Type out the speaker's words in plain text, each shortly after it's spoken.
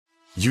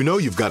You know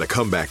you've got a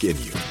comeback in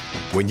you.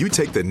 When you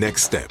take the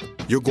next step,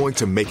 you're going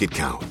to make it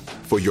count.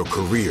 For your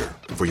career,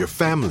 for your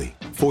family,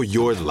 for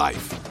your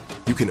life.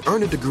 You can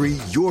earn a degree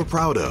you're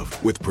proud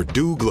of with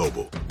Purdue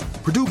Global.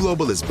 Purdue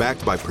Global is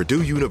backed by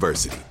Purdue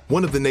University,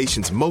 one of the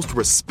nation's most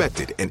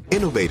respected and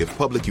innovative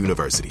public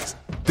universities.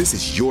 This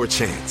is your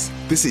chance.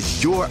 This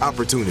is your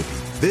opportunity.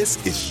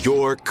 This is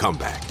your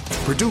comeback.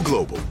 Purdue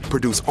Global,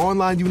 Purdue's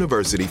online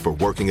university for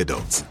working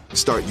adults.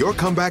 Start your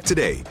comeback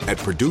today at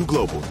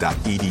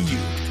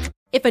purdueglobal.edu.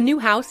 If a new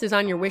house is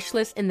on your wish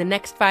list in the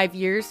next 5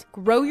 years,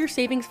 grow your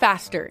savings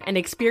faster and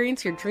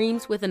experience your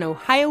dreams with an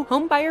Ohio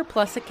Homebuyer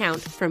Plus account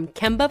from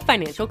Kemba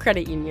Financial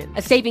Credit Union.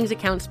 A savings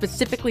account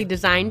specifically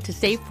designed to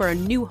save for a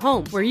new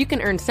home where you can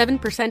earn 7%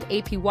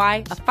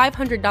 APY,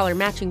 a $500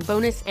 matching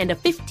bonus, and a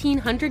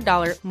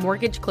 $1,500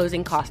 mortgage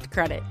closing cost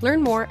credit.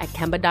 Learn more at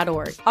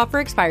Kemba.org. Offer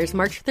expires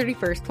March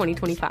 31st,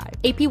 2025.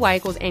 APY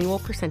equals annual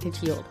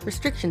percentage yield.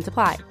 Restrictions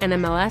apply.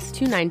 NMLS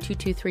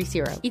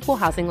 292230. Equal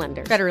housing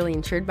lender. Federally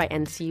insured by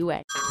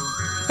NCUA.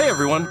 Hey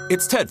everyone,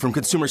 it's Ted from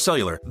Consumer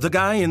Cellular, the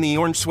guy in the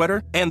orange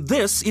sweater, and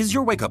this is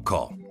your wake-up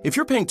call. If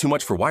you're paying too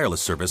much for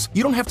wireless service,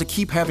 you don't have to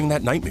keep having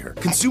that nightmare.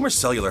 Consumer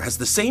Cellular has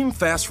the same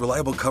fast,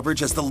 reliable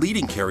coverage as the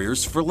leading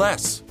carriers for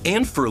less.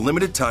 And for a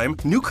limited time,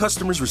 new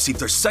customers receive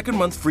their second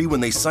month free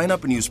when they sign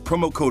up and use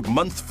promo code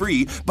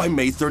MONTHFREE by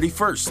May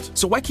 31st.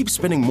 So why keep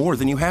spending more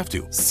than you have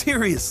to?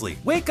 Seriously,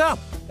 wake up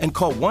and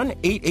call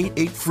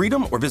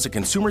 1-888-FREEDOM or visit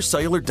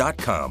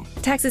consumercellular.com.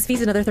 Taxes, fees,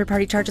 and other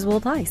third-party charges will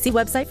apply. See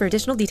website for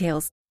additional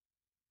details.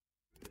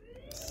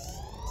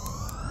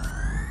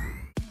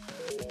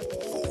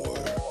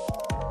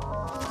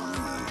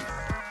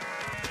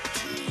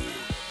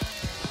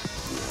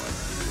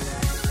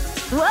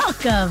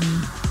 Welcome,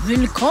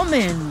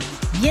 willkommen,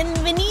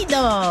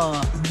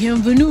 bienvenido,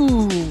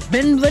 bienvenue,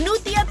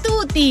 benvenuti a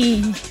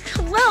tutti.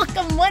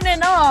 Welcome one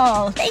and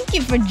all. Thank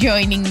you for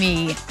joining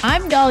me.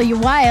 I'm Dahlia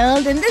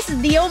Wilde, and this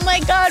is the Oh My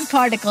God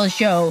Particle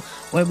Show,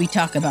 where we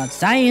talk about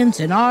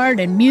science and art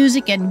and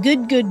music and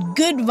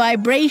good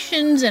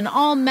vibrations and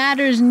all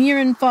matters near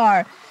and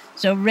far.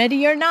 So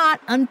ready or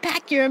not,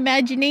 unpack your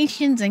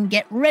imaginations and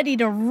get ready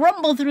to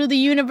rumble through the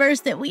universe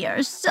that we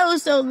are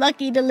so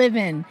lucky to live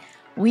in.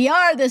 We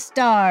are the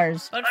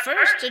stars. But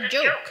first, a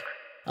joke.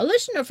 A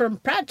listener from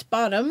Pratt's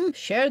Bottom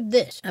shared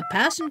this. A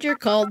passenger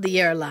called the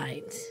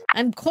airlines.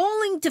 I'm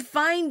calling to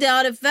find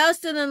out if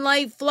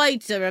faster-than-light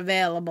flights are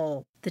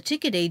available. The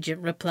ticket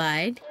agent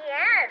replied,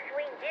 Yes,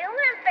 we do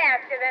have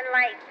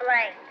faster-than-light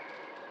flights.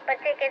 But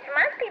tickets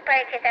must be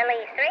purchased at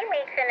least 3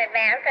 weeks in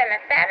advance, and a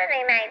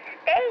Saturday night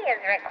stay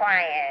is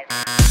required.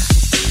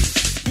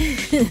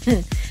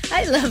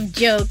 I love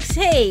jokes.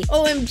 Hey,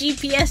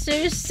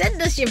 OMGPSers,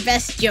 send us your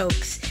best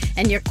jokes.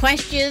 And your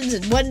questions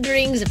and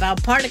wonderings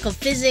about particle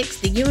physics,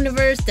 the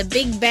universe, the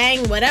Big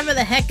Bang, whatever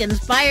the heck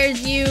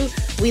inspires you.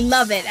 We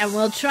love it, and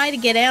we'll try to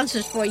get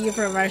answers for you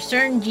from our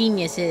CERN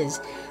geniuses.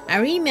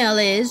 Our email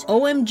is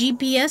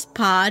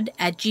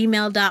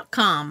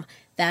omgpspod@gmail.com.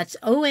 That's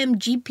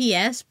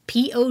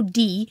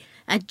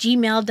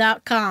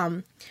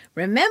omgpspod@gmail.com.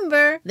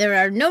 Remember, there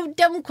are no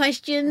dumb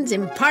questions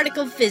in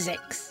particle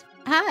physics.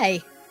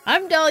 Hi,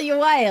 I'm Dahlia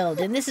Wilde,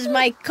 and this is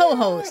my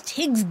co-host,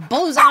 Higgs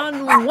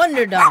Boson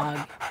Wonder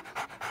Dog.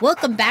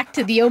 Welcome back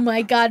to the Oh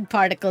My God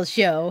Particle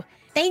Show.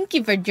 Thank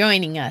you for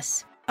joining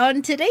us.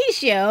 On today's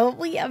show,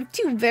 we have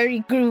two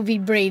very groovy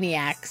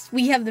brainiacs.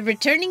 We have the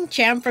returning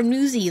champ from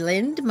New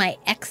Zealand, my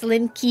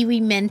excellent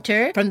Kiwi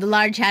mentor from the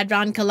Large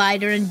Hadron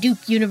Collider and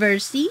Duke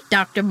University,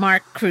 Dr.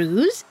 Mark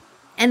Cruz.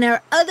 And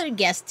our other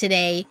guest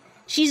today,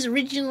 she's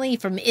originally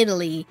from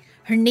Italy.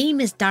 Her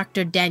name is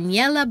Dr.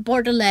 Daniela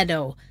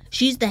Bortoleto.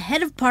 She's the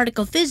head of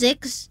particle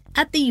physics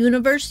at the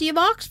University of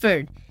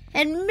Oxford.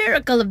 And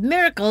miracle of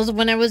miracles,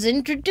 when I was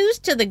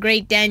introduced to the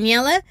great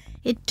Daniela,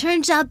 it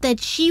turns out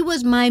that she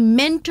was my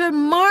mentor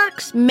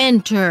Mark's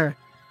mentor.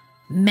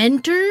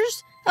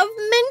 Mentors of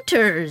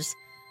mentors.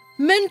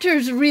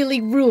 Mentors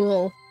really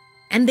rule.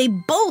 And they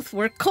both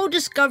were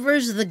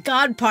co-discoverers of the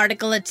God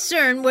particle at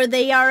CERN, where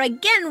they are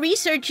again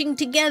researching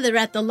together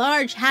at the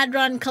Large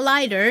Hadron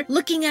Collider,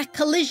 looking at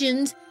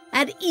collisions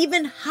at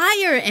even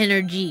higher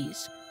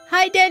energies.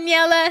 Hi,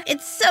 Daniela.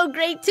 It's so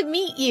great to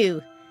meet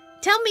you.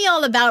 Tell me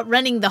all about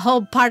running the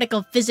whole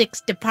particle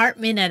physics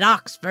department at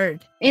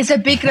Oxford. It's a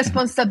big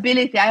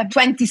responsibility. I have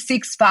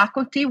 26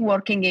 faculty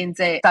working in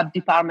the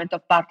sub-department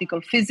of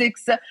particle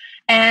physics,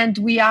 and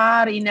we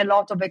are in a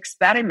lot of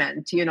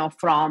experiment,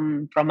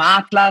 from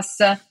Atlas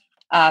to,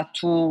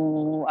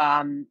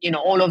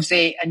 all of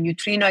the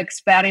neutrino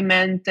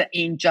experiment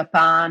in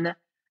Japan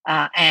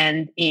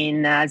and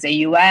in the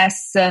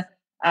US.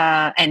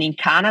 And in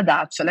Canada,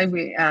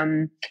 actually,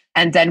 and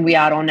then we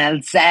are on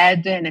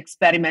LZ, an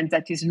experiment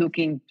that is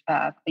looking,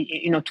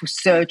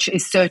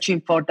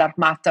 searching for dark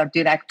matter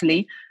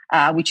directly,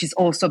 which is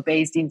also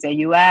based in the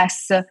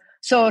US.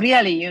 So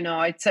really,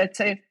 it's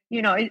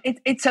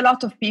it's a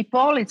lot of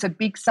people. It's a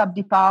big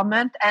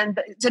sub-department,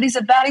 and there is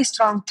a very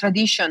strong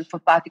tradition for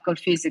particle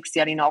physics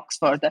here in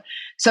Oxford.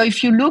 So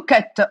if you look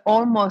at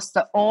almost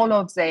all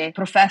of the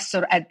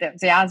professors at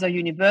the other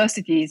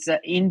universities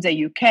in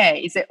the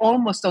UK, they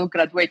almost all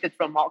graduated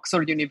from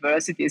Oxford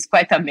University. It's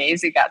quite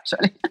amazing,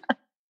 actually.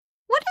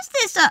 What is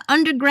this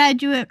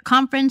undergraduate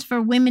conference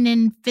for women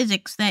in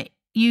physics that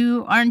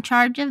you are in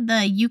charge of,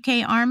 the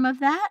UK arm of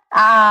that?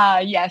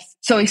 Yes.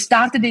 So it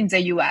started in the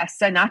US,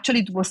 and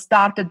actually it was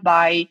started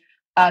by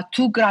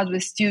two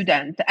graduate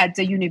students at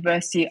the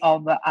University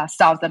of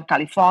Southern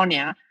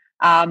California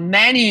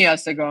many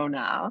years ago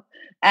now.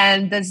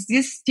 And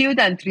this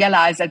student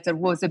realized that there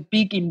was a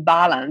big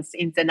imbalance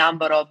in the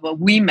number of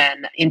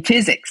women in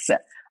physics.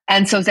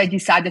 And so they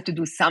decided to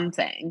do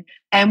something.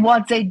 And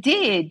what they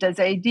did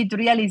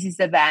really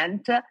this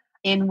event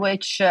in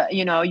which,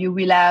 you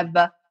will have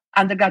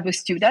undergraduate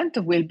students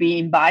will be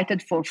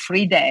invited for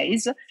 3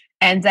 days,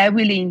 and they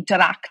will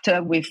interact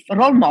with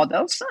role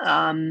models,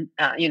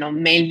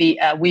 mainly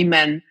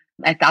women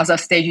at other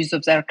stages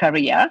of their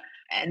career.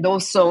 And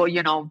also,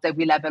 they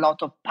will have a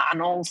lot of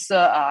panels,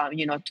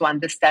 to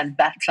understand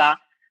better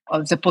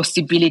of the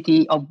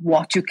possibility of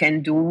what you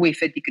can do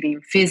with a degree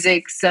in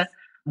physics,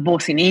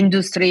 both in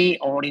industry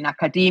or in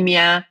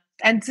academia.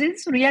 And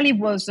this really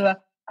was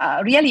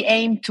really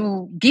aimed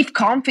to give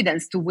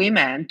confidence to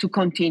women to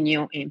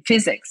continue in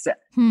physics.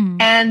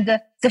 And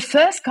the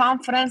first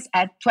conference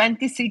had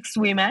 26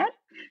 women.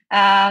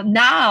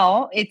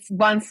 Now it's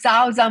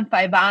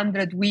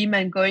 1,500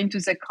 women going to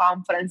the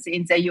conference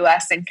in the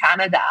US and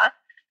Canada.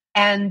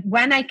 And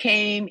when I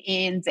came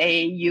in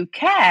the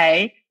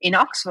UK, in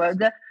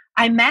Oxford,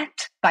 I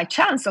met, by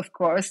chance, of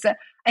course,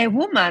 a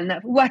woman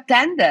who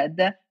attended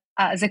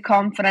the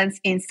conference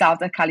in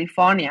Southern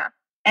California.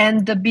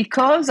 And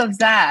because of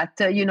that,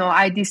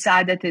 I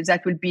decided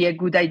that would be a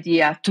good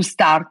idea to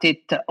start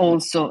it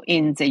also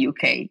in the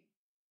UK.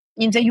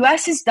 In the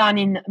US, it's done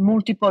in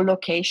multiple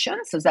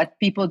locations so that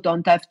people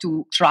don't have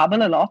to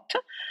travel a lot.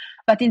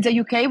 But in the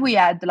UK, we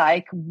had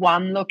like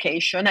one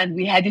location, and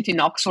we had it in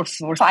Oxford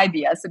for 5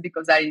 years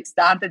because I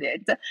started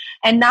it.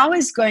 And now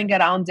it's going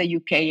around the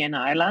UK and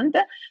Ireland.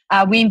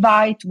 We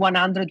invite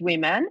 100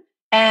 women,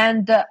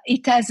 and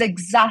it has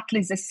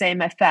exactly the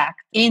same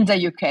effect in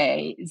the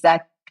UK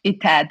that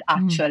it had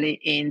actually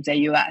in the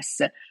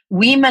US.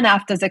 Women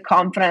after the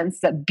conference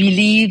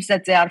believe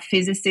that they are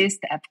physicists,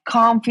 have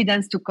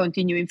confidence to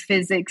continue in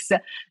physics,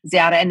 they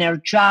are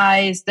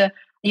energized. There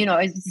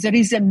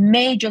is a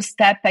major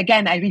step,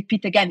 again, I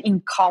repeat again,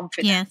 in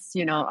confidence.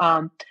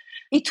 Yes.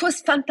 It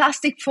was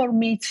fantastic for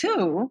me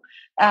too,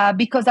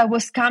 because I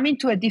was coming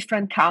to a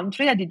different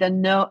country. I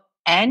didn't know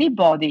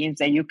anybody in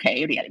the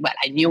UK, really. Well,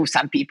 I knew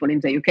some people in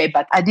the UK,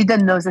 but I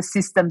didn't know the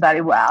system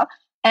very well.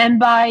 And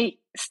by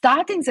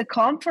starting the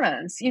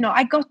conference,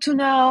 I got to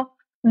know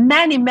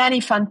many,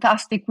 many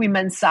fantastic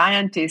women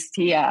scientists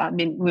here,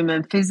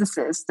 women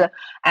physicists.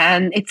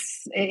 And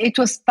it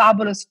was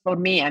fabulous for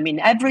me.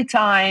 Every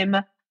time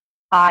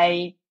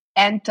I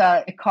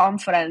enter a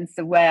conference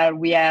where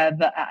we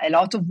have a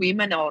lot of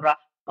women or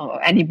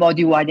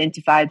anybody who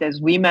identified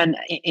as women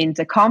in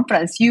the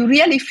conference, you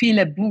really feel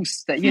a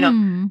boost.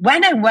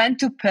 When I went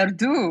to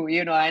Purdue,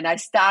 and I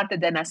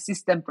started an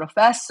assistant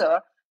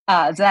professor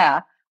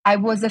there, I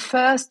was the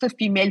first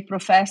female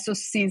professor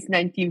since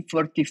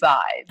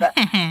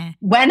 1945.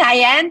 When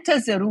I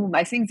entered the room,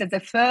 I think that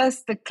the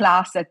first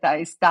class that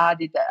I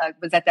studied,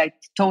 that I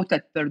taught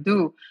at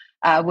Purdue,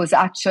 was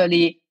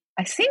actually,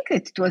 I think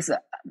it was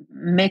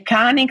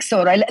mechanics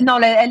or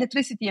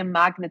electricity and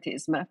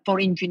magnetism for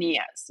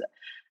engineers.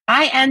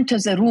 I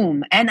entered the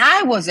room, and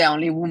I was the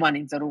only woman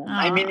in the room.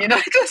 It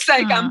was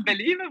like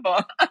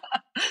unbelievable.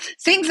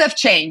 Things have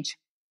changed.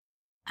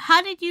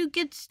 How did you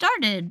get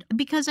started?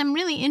 Because I'm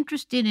really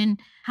interested in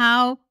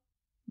how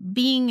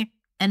being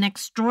an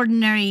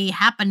extraordinary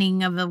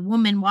happening of a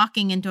woman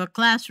walking into a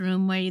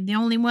classroom where you're the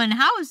only one,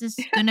 how is this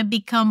going to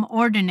become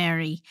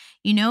ordinary,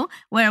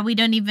 where we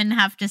don't even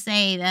have to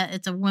say that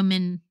it's a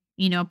woman,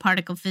 a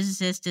particle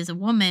physicist is a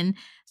woman.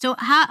 So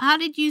how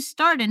did you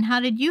start, and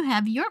how did you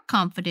have your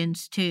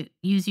confidence to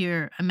use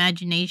your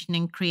imagination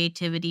and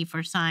creativity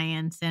for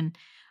science? And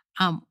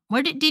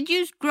where did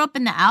you grow up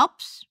in the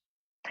Alps?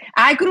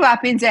 I grew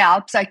up in the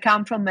Alps. I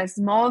come from a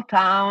small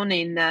town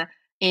in the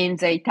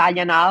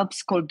Italian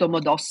Alps called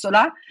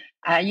Domodossola.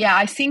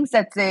 I think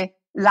that the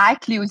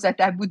likelihood that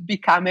I would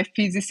become a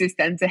physicist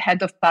and the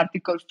head of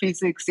particle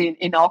physics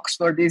in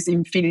Oxford is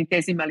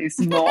infinitesimally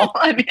small.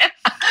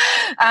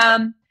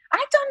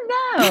 I don't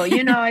know.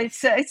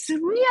 It's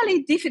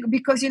really difficult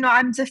because,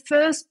 I'm the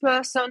first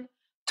person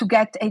to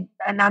get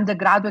an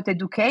undergraduate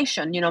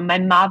education. My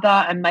mother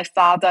and my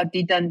father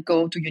didn't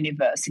go to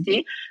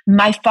university.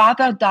 My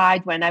father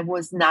died when I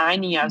was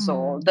 9 years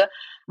old,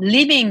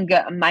 leaving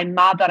my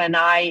mother and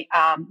I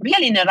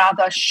really in a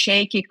rather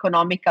shaky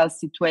economical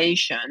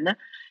situation.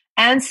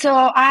 And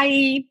so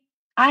I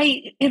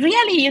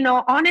really,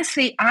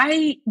 honestly,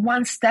 I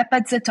one step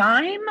at a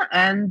time.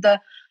 And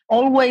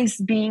always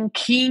being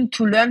keen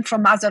to learn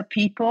from other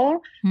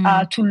people,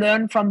 to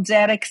learn from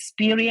their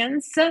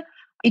experience.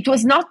 It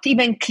was not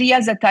even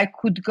clear that I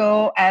could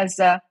go as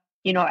I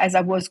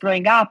was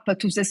growing up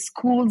to the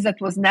schools that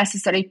was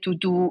necessary to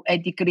do a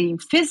degree in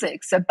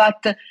physics.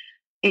 But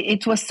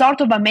it was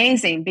sort of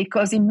amazing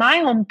because in my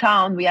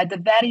hometown, we had a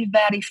very,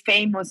 very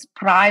famous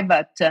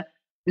private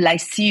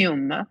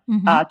lyceum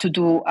to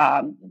do,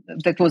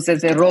 that was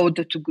as a road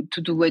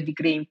to do a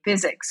degree in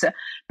physics.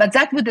 But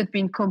that would have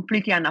been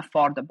completely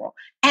unaffordable.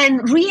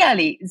 And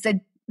really,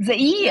 the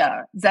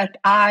year that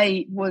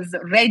I was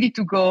ready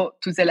to go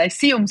to the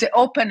lyceum, they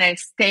opened a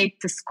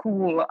state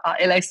school,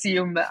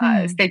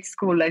 state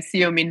school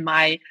lyceum in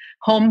my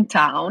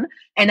hometown.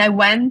 And I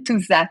went to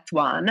that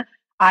one.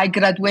 I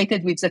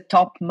graduated with the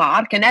top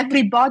mark, and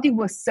everybody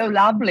was so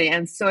lovely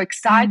and so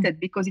excited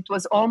because it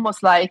was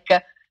almost like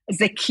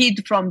the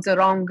kid from the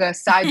wrong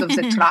side of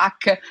the track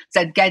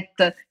that get,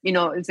 the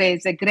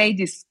grade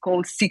is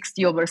called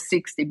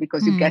 60/60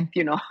 because you get,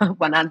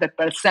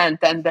 100%.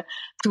 And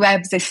to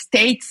have the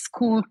state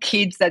school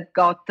kids that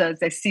got the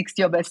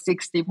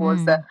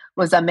 60/60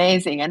 was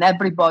amazing. And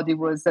everybody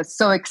was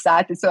so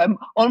excited. So I'm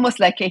almost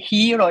like a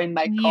hero in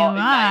my You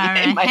are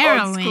in my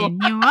heroine. school.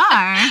 You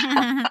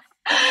are.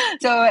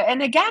 So,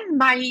 and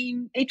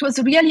again, it was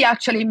really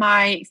actually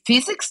my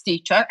physics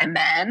teacher, a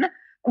man,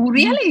 who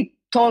really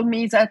told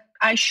me that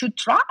I should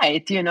try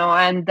it,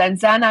 and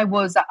then I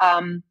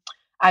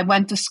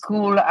went to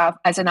school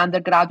as an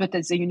undergraduate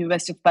at the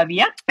University of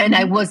Pavia, and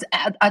I was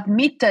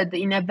admitted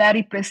in a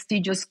very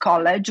prestigious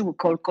college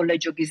called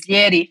Collegio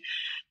Ghislieri,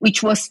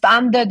 which was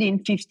founded in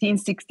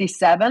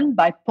 1567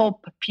 by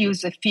Pope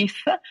Pius V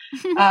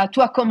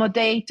to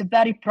accommodate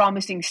very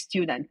promising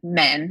student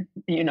men.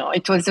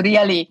 It was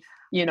really,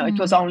 it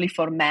was only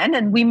for men,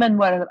 and women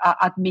were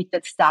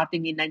admitted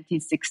starting in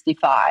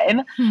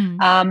 1965.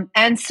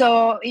 And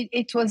so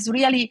it was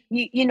really,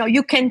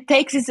 you can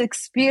take this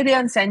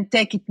experience and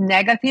take it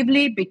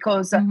negatively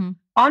because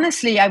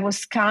honestly, I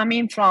was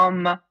coming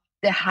from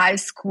the high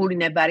school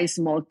in a very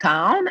small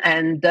town,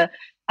 and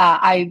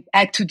I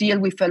had to deal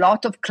with a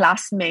lot of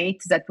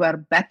classmates that were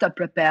better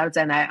prepared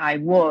than I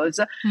was.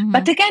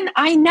 But again,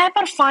 I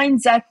never find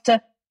that,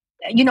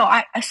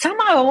 I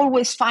somehow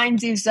always find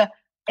this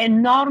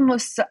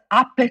enormous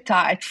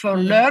appetite for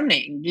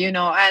learning,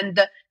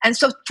 and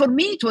so for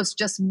me, it was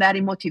just very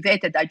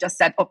motivated. I just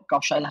said, oh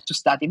gosh, I'll have to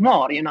study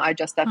more, I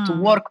just have to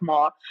work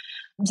more.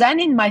 Then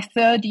in my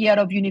third year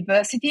of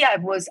university, I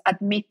was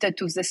admitted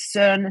to the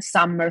CERN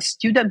summer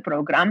student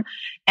program,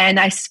 and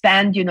I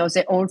spent,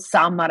 the whole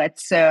summer at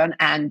CERN,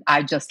 and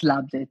I just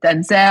loved it.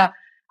 And there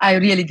I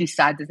really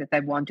decided that I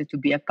wanted to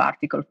be a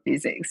particle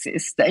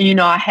physicist.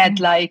 I had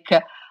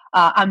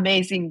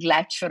amazing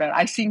lecturer.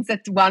 I think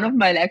that one of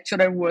my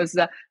lecturers was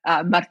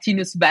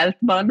Martinus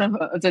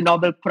Veltman, the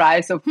Nobel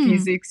Prize of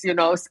Physics,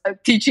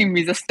 teaching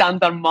me the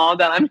Standard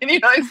Model. I mean,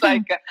 it's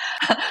like,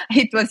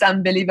 it was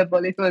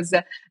unbelievable. It was,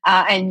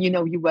 and,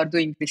 you were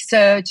doing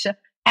research,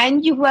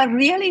 and you were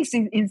really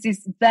in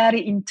this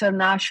very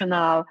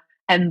international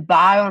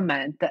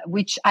environment,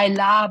 which I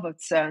love at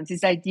CERN,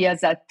 this idea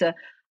that,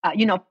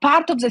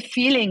 part of the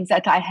feelings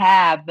that I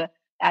have,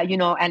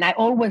 and I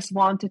always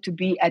wanted to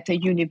be at a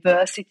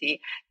university,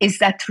 is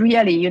that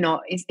really,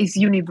 is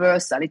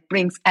universal. It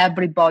brings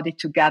everybody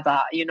together.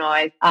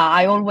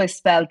 I always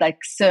felt like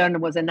CERN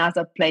was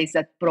another place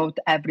that brought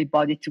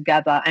everybody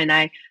together. And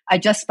I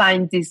just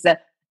find this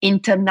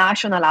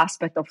international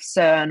aspect of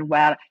CERN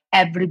where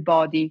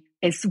everybody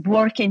is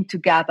working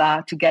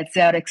together to get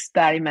their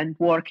experiment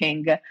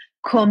working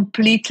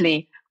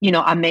completely,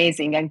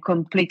 amazing and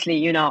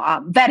completely,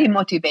 very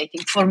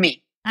motivating for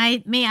me.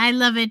 I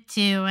love it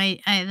too. I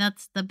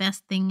that's the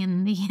best thing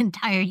in the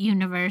entire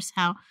universe,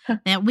 how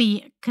that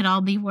we could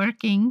all be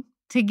working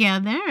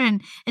together.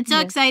 And it's so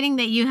exciting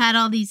that you had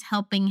all these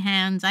helping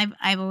hands.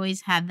 I've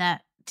always had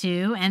that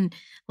too. And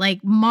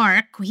like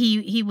Mark,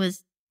 he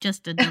was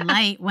just a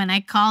delight when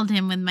I called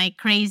him with my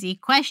crazy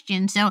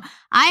questions. So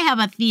I have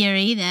a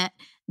theory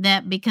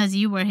that because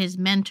you were his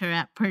mentor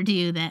at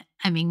Purdue,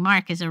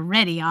 Mark is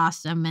already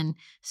awesome and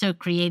so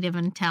creative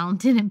and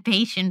talented and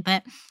patient,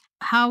 but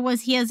how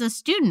was he as a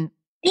student?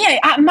 Yeah,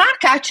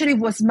 Mark actually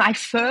was my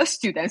first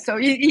student, so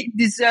he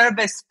deserved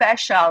a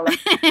special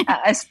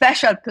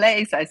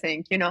place, I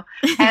think,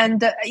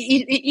 And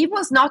he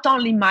was not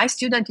only my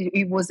student;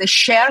 he was a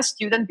shared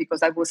student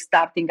because I was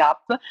starting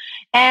up,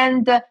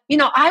 and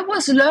I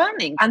was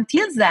learning.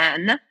 Until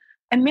then,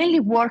 I mainly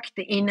worked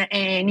in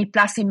an E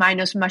plus E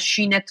minus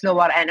machine at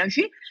lower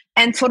energy.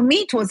 And for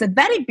me, it was a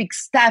very big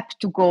step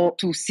to go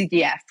to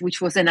CDF,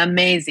 which was an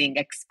amazing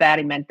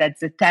experiment at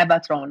the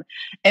Tevatron,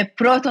 a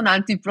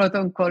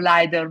proton-antiproton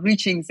collider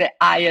reaching the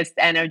highest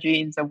energy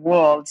in the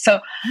world. So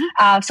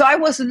I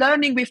was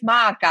learning with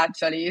Mark,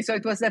 actually. So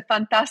it was a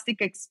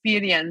fantastic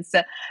experience.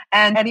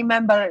 And I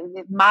remember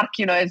Mark,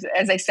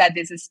 as I said,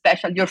 is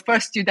special. Your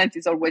first student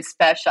is always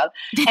special.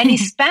 And he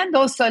spent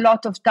also a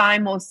lot of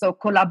time also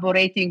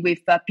collaborating with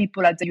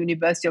people at the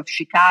University of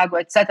Chicago,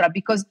 etc.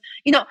 Because,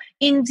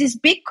 in this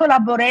big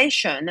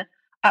collaboration,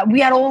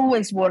 we are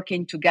always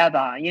working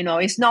together.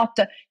 It's not,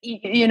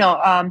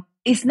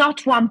 it's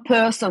not one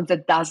person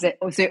that does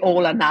the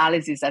whole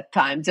analysis at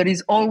times.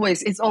 It's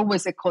always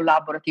a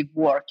collaborative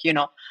work,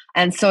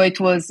 And so it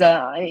was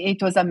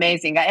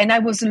amazing. And I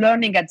was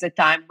learning at the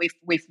time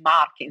with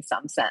Mark in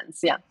some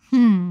sense. Yeah.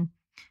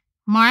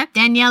 Mark,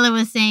 Daniela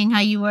was saying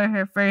how you were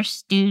her first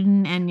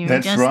student, and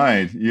That's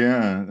right.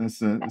 Yeah,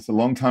 it's a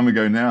long time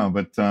ago now,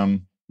 but yeah,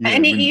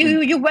 and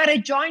you were a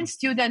joint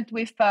student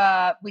with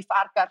Art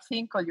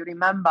Garfinkel, you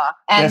remember?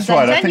 And that's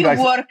right. then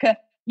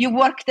you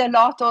worked a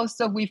lot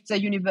also with the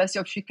University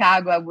of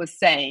Chicago, I was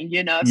saying,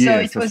 So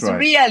yes, it was right.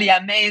 really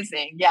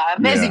amazing. Yeah,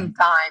 amazing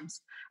times.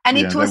 And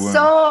it was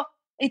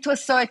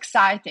so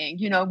exciting.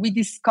 We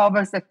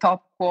discovered the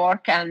top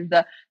quark, and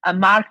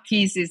Mark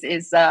Thies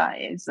is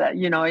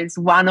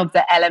one of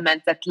the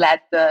elements that led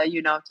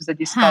to the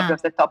discovery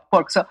of the top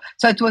quark. So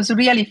it was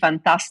really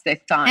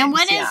fantastic times. And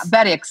what is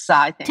very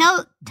exciting.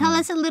 Tell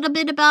us a little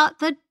bit about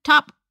the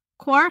top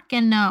quark,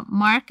 and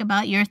Mark,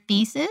 about your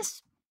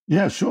thesis.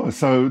 Yeah, sure.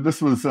 So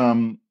this was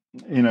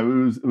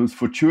it was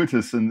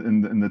fortuitous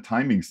in the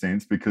timing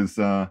sense, because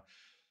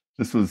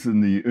this was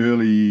in the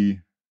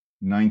early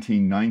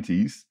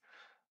 1990s.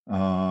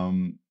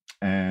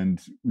 And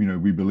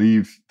we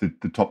believed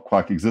that the top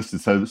quark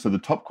existed. So the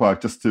top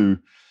quark, just to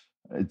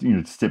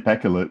step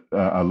back a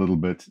little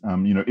bit,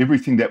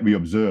 everything that we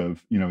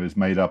observe, is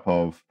made up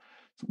of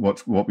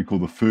what we call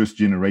the first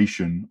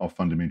generation of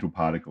fundamental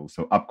particles.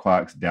 So up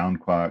quarks, down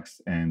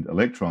quarks, and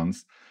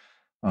electrons.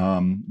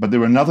 But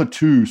there are another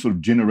two sort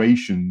of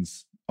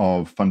generations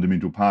of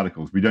fundamental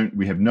particles.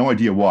 We have no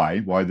idea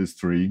why there's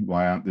 3,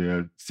 why aren't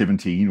there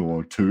 17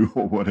 or 2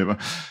 or whatever.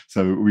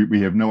 So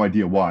we have no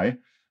idea why.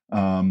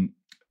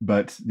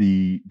 But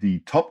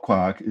the top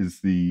quark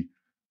is the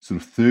sort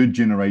of third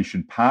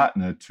generation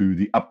partner to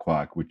the up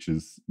quark, which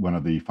is one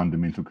of the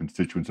fundamental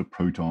constituents of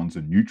protons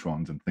and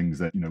neutrons and things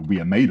that we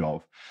are made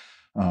of.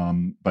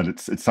 But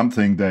it's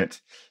something that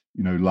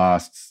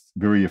lasts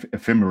very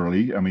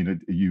ephemerally. I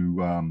mean,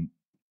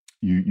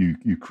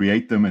 you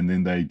create them and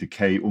then they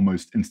decay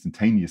almost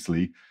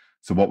instantaneously.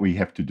 So what we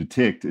have to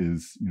detect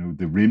is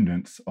the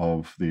remnants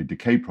of their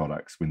decay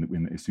products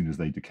when as soon as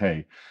they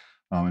decay.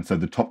 And so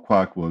the top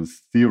quark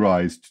was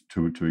theorized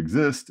to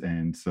exist,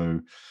 and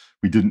so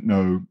we didn't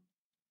know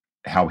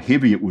how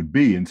heavy it would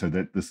be, and so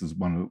that this is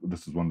one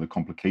of the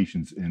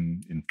complications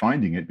in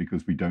finding it,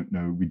 because we didn't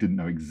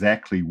know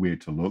exactly where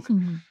to look.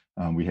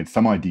 Mm-hmm. We had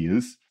some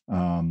ideas,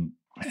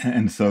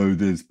 and so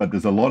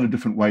there's a lot of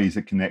different ways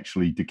it can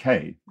actually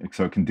decay.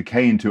 So it can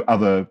decay into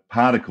other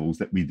particles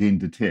that we then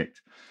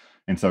detect.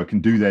 And so it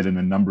can do that in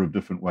a number of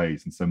different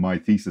ways. And so my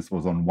thesis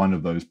was on one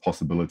of those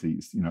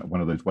possibilities,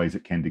 one of those ways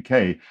it can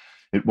decay.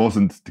 It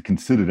wasn't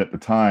considered at the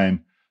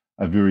time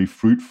a very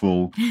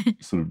fruitful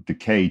sort of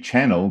decay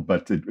channel,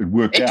 but it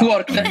worked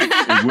out.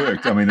 It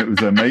worked. I mean, it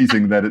was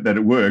amazing that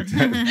it worked.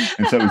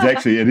 And so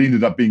it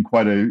ended up being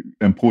quite an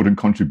important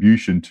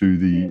contribution to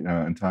the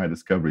entire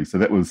discovery. So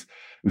it was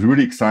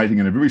really exciting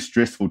and a very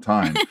stressful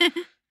time.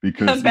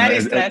 Because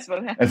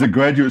as a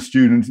graduate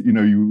student,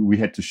 we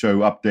had to show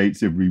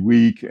updates every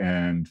week,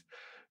 and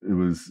it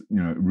was,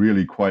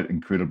 really quite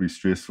incredibly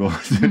stressful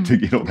to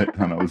get all that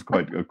done. I was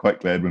quite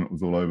glad when it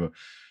was all over.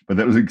 But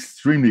that was an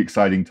extremely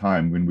exciting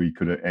time when we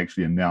could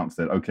actually announce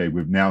that, okay,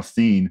 we've now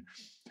seen,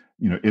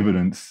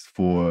 evidence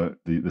for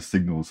the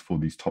signals for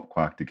these top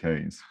quark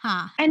decays.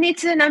 And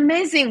it's an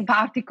amazing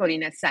particle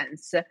in a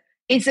sense.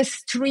 It's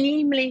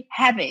extremely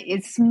heavy.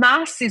 Its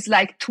mass is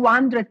like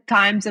 200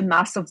 times the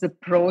mass of the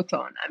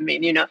proton. I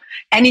mean,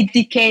 and it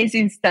decays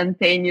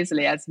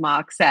instantaneously, as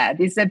Mark said.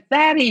 It's a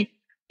very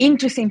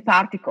interesting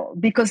particle,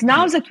 because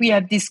now that we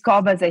have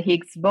discovered the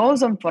Higgs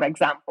boson, for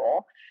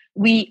example,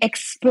 we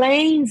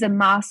explain the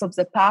mass of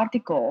the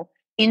particle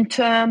in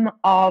terms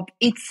of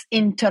its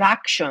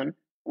interaction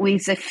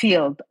with the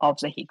field of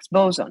the Higgs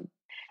boson.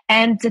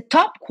 And the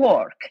top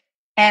quark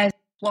has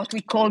what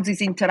we call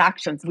these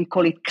interactions, we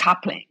call it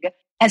coupling,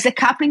 as a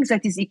coupling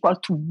that is equal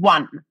to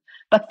 1.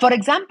 But for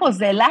example,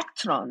 the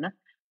electron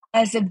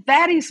has a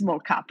very small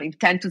coupling,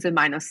 10 to the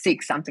minus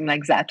 6, something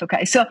like that.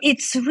 Okay, so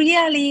it's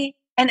really,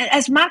 and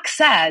as Mark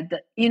said,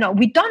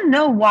 we don't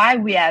know why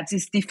we have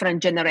these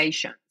different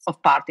generations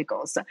of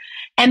particles.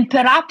 And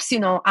perhaps,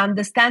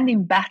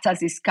 understanding better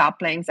these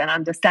couplings and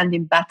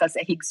understanding better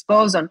the Higgs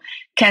boson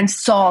can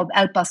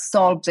help us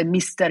solve the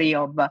mystery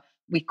of,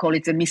 we call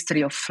it the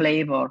mystery of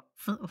flavor.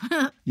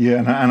 Yeah,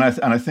 and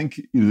I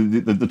think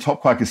the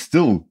top quark is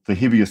still the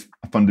heaviest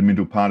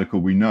fundamental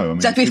particle we know. I mean,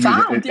 that we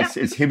found.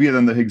 It's heavier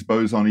than the Higgs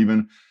boson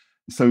even.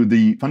 So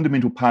the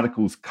fundamental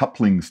particles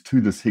couplings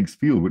to this Higgs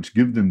field, which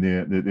give them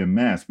their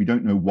mass, we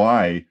don't know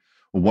why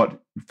or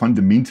what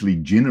fundamentally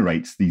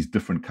generates these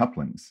different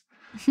couplings.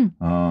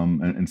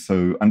 And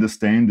so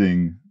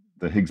understanding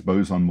the Higgs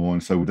boson more,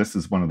 and so this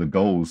is one of the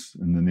goals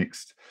in the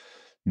next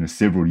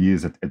several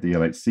years at the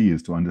LHC,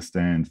 is to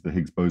understand the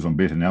Higgs boson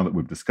better. Now that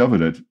we've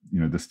discovered it,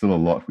 there's still a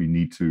lot we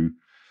need to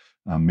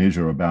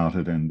measure about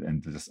it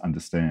and to just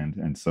understand.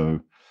 And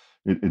so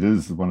it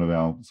is one of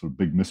our sort of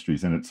big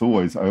mysteries. And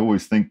I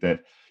always think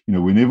that,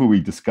 whenever we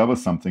discover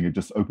something, it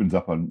just opens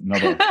up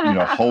another,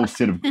 whole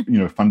set of,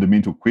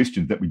 fundamental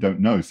questions that we don't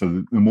know.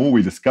 So the more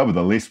we discover,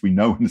 the less we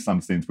know in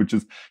some sense, which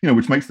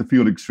makes the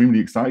field extremely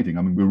exciting.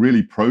 I mean, we're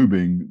really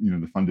probing,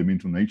 the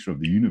fundamental nature of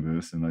the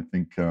universe. And I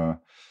think, the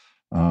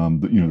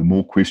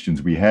more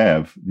questions we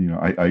have,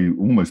 I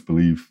almost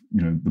believe,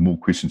 the more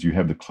questions you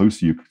have, the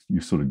closer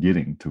you're sort of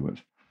getting to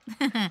it.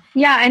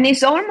 Yeah, and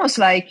it's almost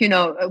like,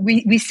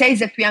 we say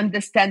that we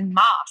understand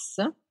mass,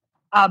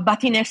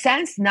 but in a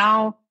sense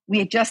now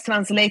we just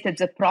translated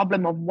the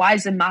problem of why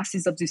the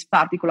masses of this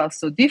particle are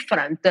so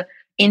different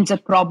in the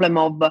problem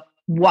of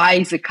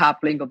why the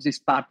coupling of this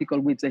particle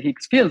with the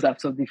Higgs fields are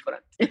so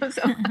different.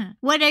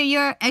 What are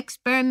your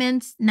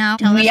experiments now?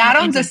 We are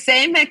on the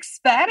same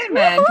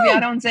experiment. Woo-hoo! We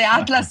are on the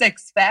Atlas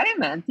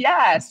experiment.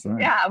 Yes.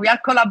 Right. Yeah, we are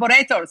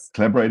collaborators.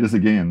 Collaborators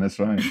again. That's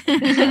right.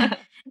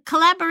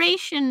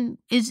 Collaboration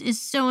is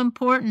so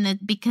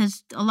important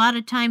because a lot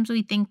of times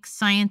we think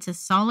science is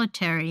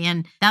solitary,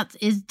 and that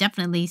is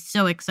definitely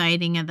so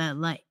exciting of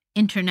the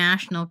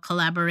international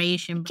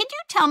collaboration. Can you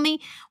tell me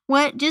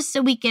what, just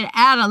so we could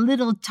add a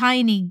little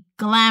tiny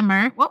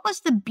glamour, what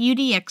was the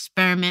beauty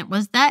experiment?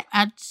 Was that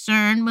at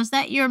CERN? Was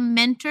that your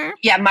mentor?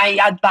 Yeah, my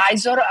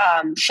advisor,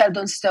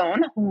 Sheldon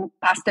Stone, who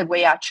passed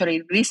away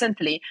actually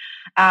recently,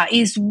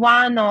 was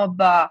one of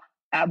the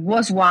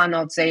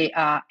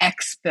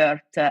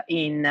expert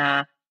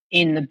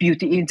in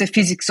beauty, in the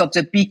physics of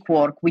the big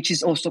quark, which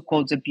is also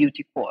called the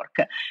beauty quark.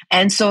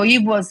 And so he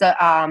was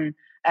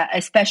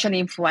especially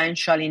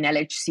influential in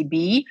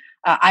LHCb.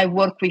 I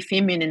worked with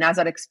him in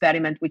another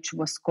experiment which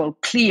was called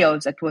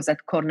CLEO, that was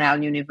at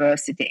Cornell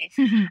University.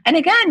 And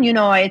again,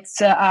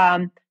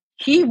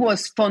 he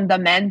was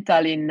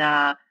fundamental in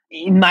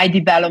my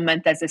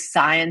development as a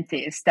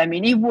scientist. I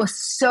mean, he was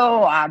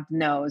so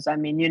hard-nosed. I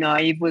mean,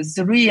 he was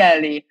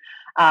really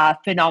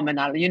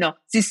phenomenal.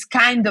 This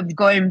kind of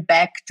going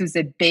back to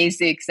the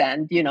basics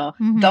and,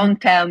 don't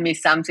tell me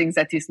something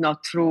that is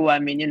not true. I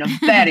mean,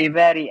 very,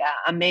 very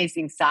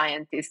amazing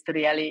scientist,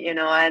 really,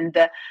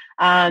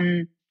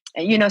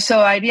 so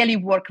I really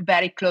work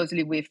very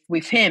closely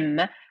with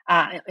him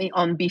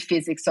on bee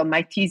physics. So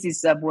my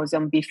thesis was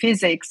on bee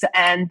physics.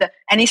 And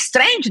it's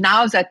strange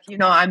now that,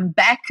 I'm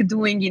back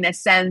doing, in a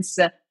sense,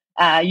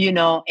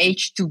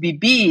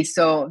 H2BB,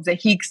 so the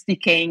Higgs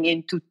decaying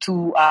into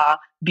two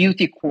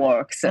beauty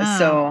quarks.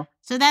 Oh.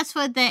 So that's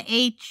what the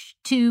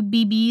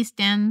H2BB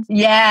stands?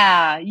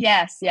 Yeah,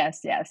 yes.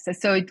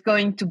 So it's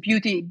going to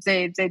beauty,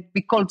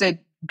 we call the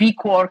B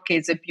quark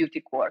is a beauty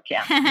quark,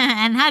 yeah.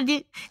 And how did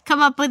you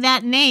come up with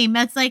that name?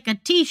 That's like a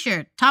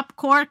T-shirt, top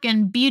quark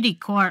and beauty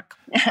quark.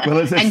 Well,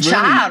 it's and really,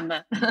 charm.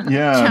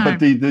 Yeah, charm. But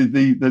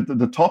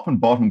the top and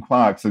bottom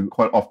quarks are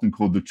quite often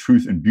called the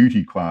truth and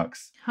beauty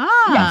quarks.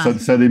 Ah.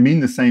 So they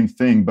mean the same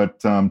thing, but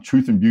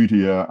truth and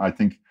beauty are, I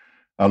think,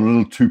 a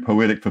little too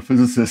poetic for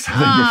physicists. They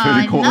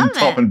prefer to call them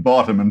top and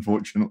bottom,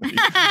 unfortunately.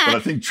 But I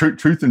think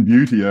truth and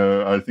beauty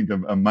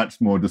are much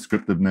more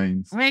descriptive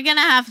names. We're going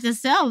to have to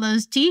sell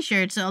those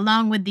T-shirts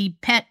along with the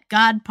pet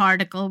God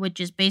particle, which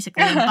is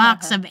basically a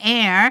box of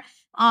air.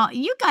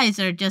 You guys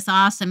are just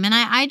awesome. And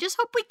I just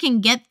hope we can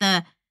get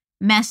the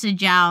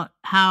message out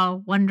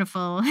how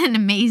wonderful and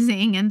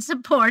amazing and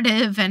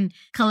supportive and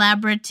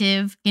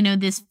collaborative,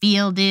 this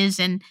field is,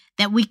 and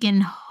that we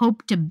can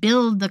hope to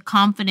build the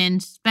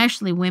confidence,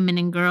 especially women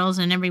and girls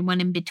and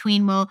everyone in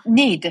between will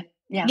need.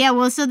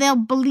 Yeah, so they'll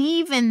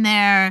believe in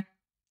their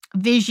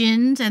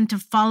visions and to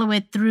follow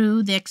it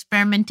through the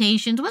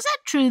experimentations. Was that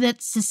true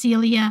that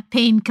Cecilia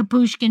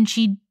Payne-Kapushkin,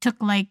 she took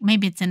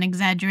maybe it's an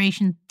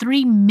exaggeration,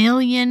 3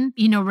 million,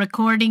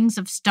 recordings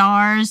of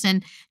stars,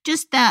 and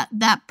just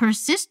that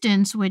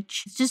persistence,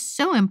 which is just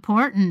so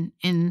important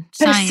in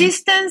science.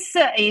 Persistence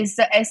is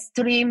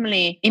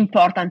extremely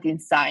important in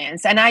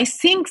science. And I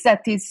think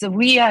that is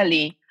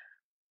really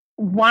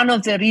one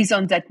of the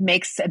reasons that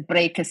makes a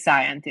break a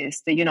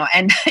scientist, and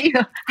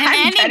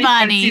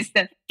anybody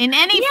in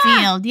any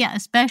field,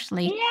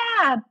 especially.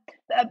 Yeah,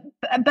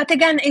 but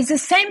again, it's the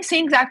same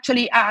thing.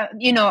 Actually,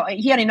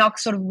 here in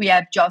Oxford we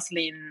have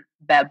Jocelyn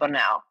Bell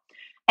now,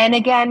 and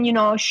again,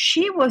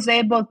 she was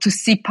able to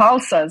see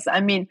pulses. I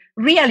mean,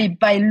 really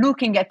by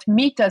looking at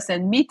meters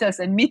and meters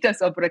and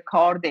meters of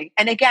recording,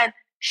 and again,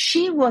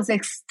 she was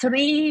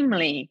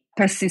extremely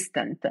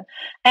persistent.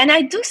 And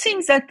I do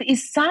think that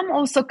is some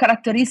also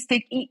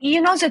characteristic,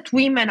 that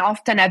women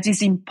often have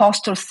this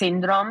imposter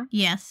syndrome.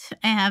 Yes,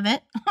 I have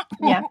it.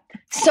 Yeah.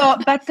 So,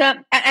 but,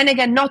 and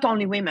again, not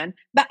only women,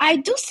 but I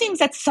do think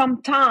that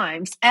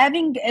sometimes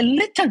having a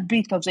little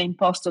bit of the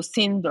imposter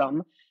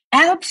syndrome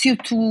helps you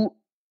to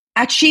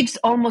achieve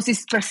almost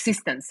this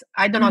persistence.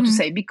 I don't know what to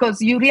say,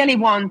 because you really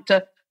want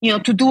to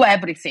do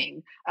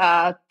everything,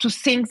 to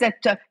think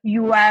that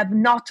you have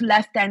not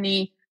left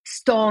any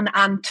stone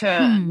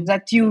unturned,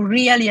 that you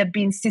really have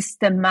been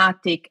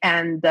systematic.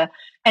 And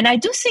I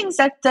do think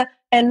that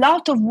a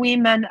lot of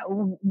women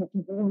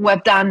who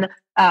have done,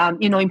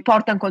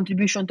 important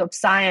contribution to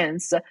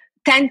science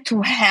tend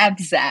to have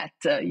that,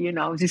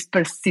 this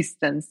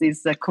persistence,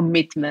 this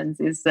commitment.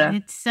 It's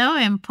so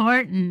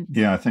important.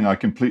 Yeah, I think I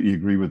completely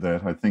agree with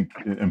that. I think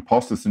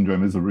imposter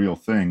syndrome is a real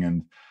thing.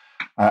 And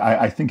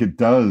I think it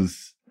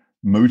does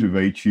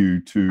motivate you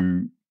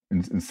to,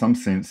 in some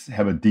sense,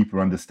 have a deeper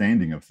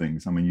understanding of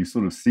things. I mean, you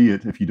sort of see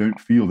it if you don't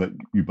feel that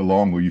you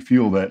belong, or you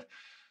feel that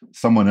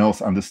someone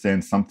else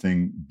understands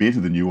something better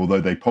than you,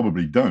 although they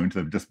probably don't.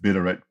 They're just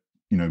better at,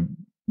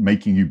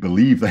 making you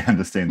believe they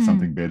understand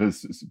something better.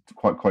 It's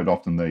quite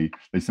often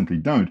they simply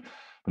don't.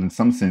 But in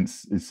some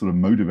sense, it sort of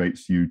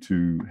motivates you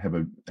to have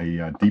a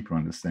deeper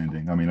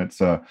understanding. I mean,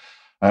 it's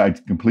I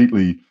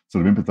completely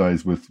sort of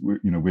empathize with where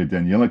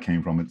Daniela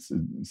came from. It's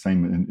the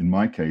same in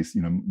my case.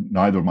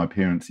 Neither of my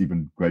parents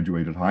even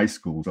graduated high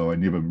school, so I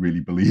never really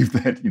believed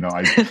that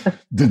I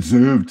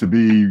deserved to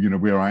be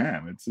where I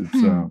am.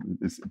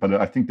 But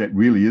I think that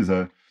really is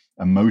a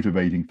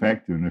motivating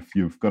factor. And if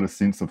you've got a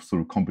sense of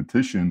sort of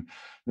competition,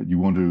 that you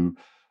want to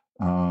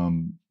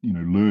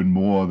learn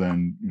more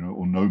than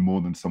or know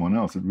more than someone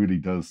else, it really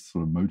does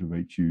sort of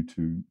motivate you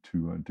to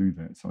do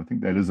that. So I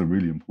think that is a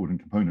really important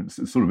component.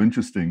 It's sort of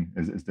interesting,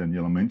 as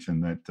Daniela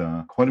mentioned,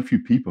 that quite a few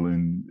people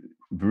in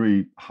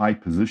very high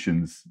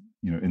positions,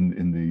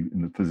 in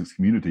the physics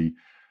community,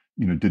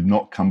 did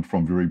not come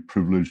from very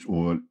privileged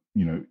or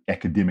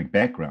academic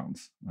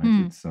backgrounds,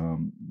 right? It's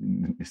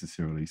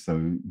necessarily.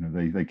 So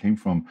they came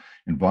from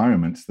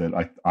environments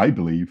that I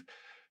believe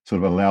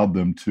sort of allowed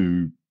them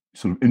to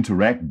sort of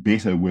interact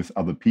better with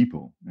other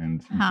people.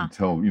 And you can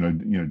tell,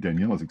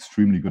 Daniela is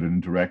extremely good at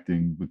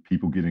interacting with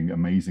people, getting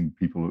amazing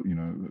people,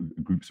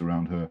 groups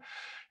around her.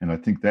 And I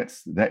think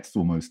that's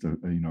almost a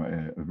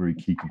very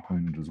key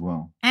component as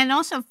well. And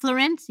also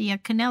Florencia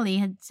Canelli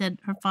had said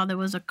her father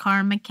was a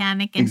car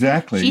mechanic. And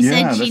exactly. She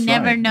said she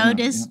never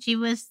noticed she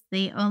was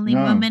the only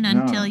woman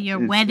until your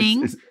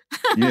wedding.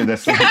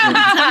 That's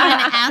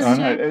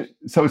right.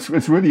 So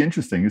it's really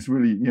interesting. It's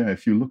really,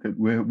 if you look at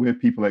where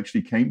people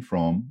actually came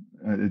from,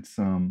 it's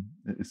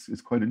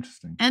quite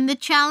interesting. And the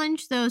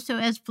challenge, though, so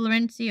as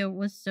Florencia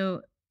was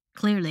so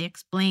clearly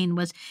explained,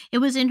 it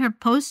was in her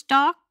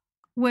postdoc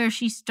where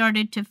she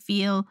started to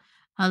feel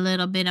a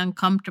little bit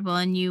uncomfortable.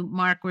 And you,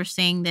 Mark, were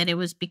saying that it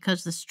was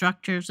because the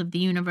structures of the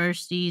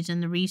universities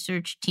and the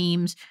research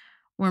teams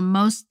were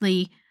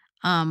mostly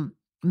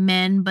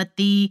men, but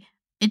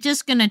it's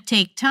just going to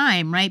take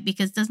time, right?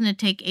 Because doesn't it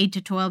take 8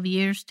 to 12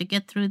 years to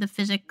get through the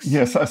physics?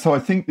 Yes. So I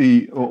think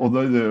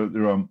although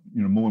there are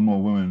more and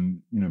more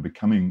women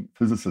becoming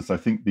physicists, I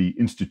think the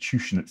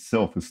institution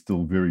itself is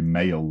still very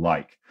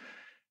male-like.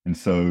 And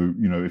so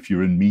if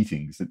you're in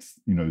meetings, it's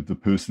the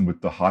person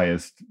with the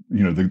highest,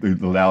 the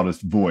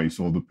loudest voice,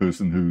 or the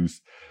person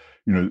who's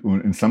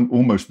in some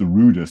almost the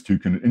rudest, who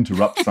can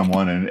interrupt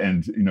someone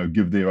and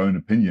give their own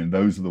opinion.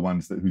 Those are the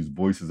ones whose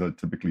voices are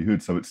typically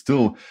heard. So it's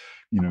still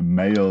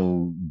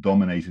male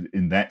dominated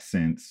in that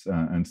sense.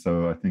 And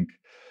so I think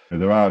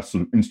there are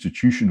sort of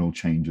institutional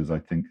changes, I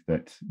think,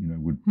 that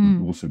would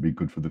also be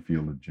good for the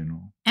field in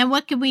general. And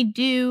what can we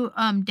do,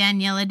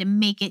 Daniela, to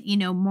make it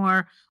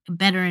more a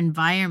better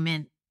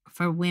environment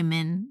for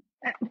women?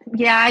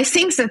 Yeah, I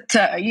think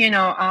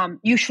that,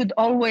 you should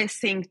always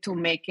think to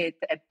make it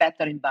a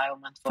better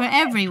environment for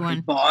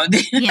everyone.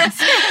 Everybody. Yes.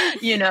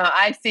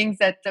 I think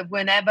that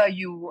whenever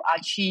you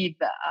achieve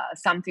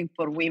something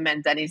for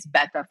women, then it's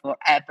better for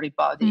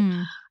everybody.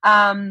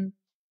 And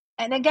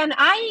again,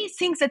 I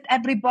think that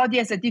everybody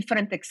has a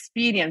different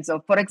experience.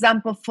 So, for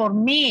example, for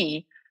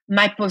me,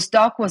 my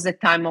postdoc was the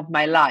time of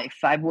my life.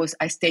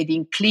 I stayed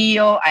in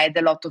Clio. I had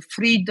a lot of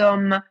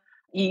freedom.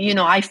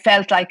 I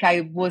felt like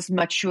I was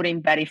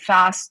maturing very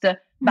fast,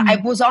 but I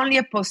was only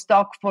a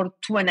postdoc for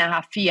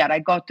 2.5 years. I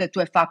got to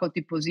a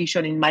faculty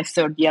position in my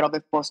 3rd year of a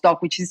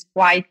postdoc, which is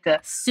quite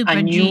super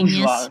unusual.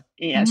 Genius.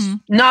 Yes.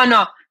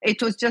 No,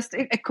 it was just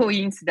a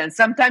coincidence.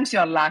 Sometimes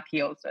you're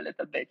lucky also a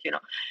little bit,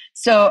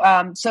 So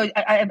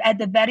I had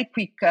a very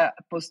quick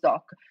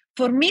postdoc.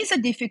 For me, the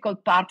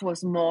difficult part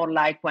was more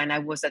like when I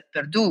was at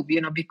Purdue,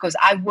 because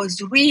I was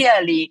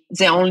really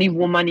the only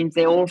woman in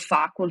the whole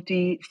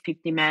faculty,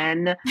 50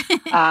 men.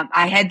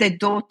 I had a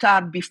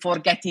daughter before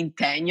getting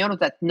tenure,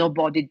 that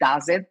nobody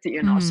does it,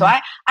 So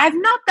I've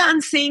not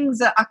done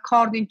things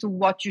according to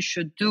what you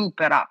should do,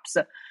 perhaps.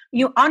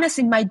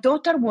 Honestly, my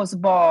daughter was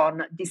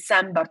born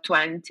December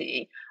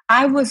 20.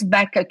 I was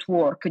back at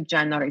work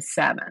January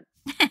 7.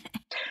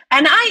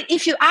 And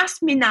if you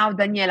ask me now,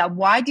 Daniela,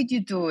 why did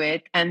you do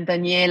it? And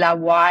Daniela,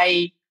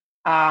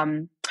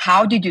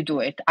 how did you do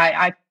it?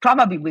 I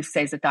probably will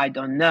say that I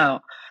don't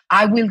know.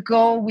 I will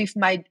go with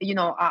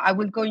I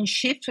will go in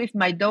shifts with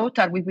my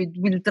daughter.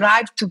 We'll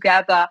drive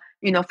together,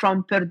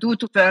 from Purdue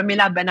to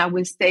Fermilab, and I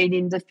will stay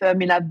in the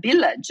Fermilab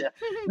village.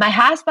 My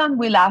husband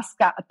will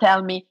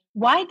tell me,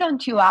 why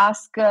don't you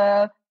ask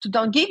to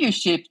don't give you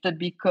shift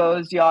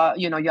because you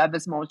have a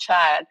small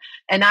child?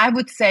 And I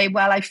would say,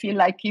 well, I feel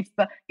like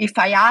if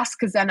I ask,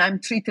 then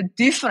I'm treated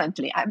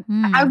differently.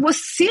 I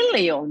was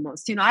silly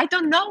almost, I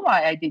don't know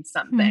why I did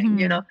something,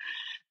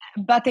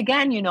 But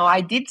again,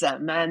 I did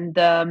them,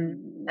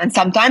 and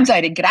sometimes I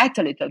regret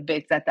a little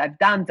bit that I've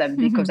done them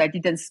because I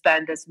didn't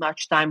spend as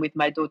much time with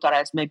my daughter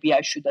as maybe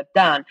I should have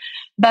done.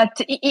 But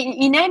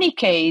in any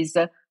case,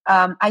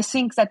 I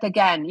think that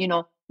again,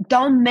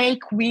 don't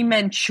make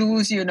women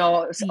choose,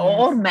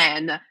 or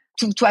men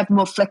to have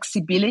more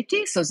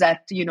flexibility, so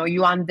that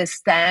you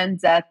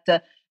understand that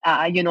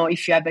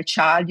if you have a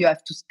child, you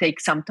have to take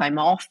some time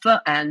off,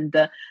 and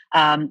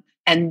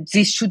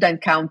this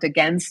shouldn't count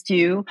against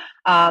you.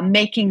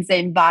 Making the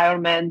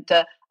environment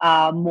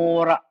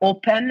more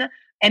open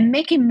and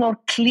making more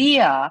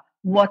clear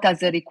what are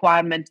the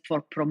requirements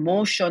for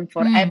promotion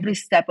for every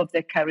step of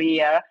the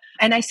career.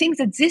 And I think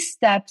that these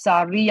steps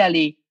are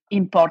really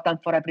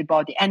important for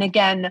everybody. And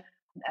again,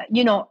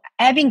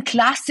 having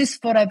classes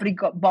for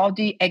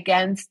everybody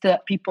against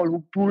people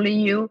who bully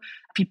you,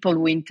 people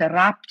who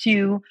interrupt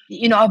you,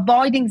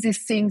 avoiding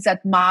these things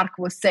that Mark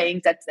was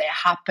saying that they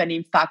happen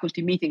in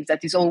faculty meetings.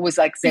 That is always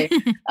like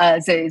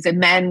the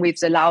man with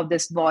the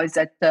loudest voice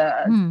that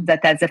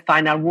has the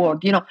final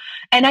word,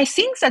 And I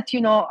think that,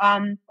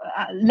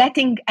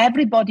 letting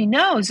everybody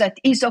know that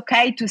it's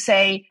okay to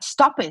say,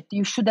 stop it,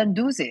 you shouldn't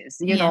do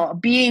this,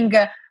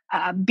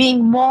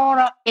 being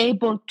more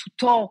able to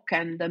talk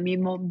and be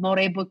more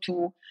able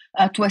to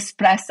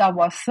express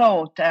our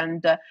thought,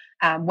 and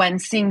when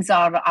things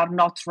are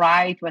not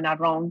right, when are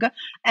wrong,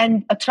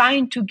 and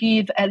trying to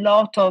give a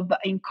lot of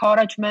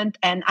encouragement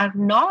and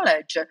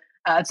acknowledge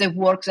the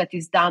work that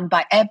is done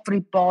by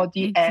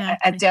everybody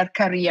at their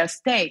career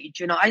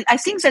stage. I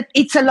think that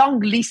it's a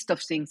long list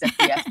of things that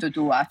we have to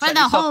do. Actually. For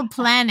the whole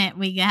planet,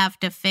 we have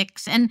to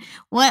fix. And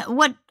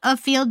what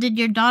field did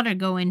your daughter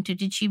go into?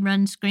 Did she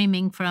run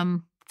screaming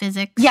from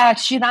physics? Yeah,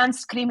 she ran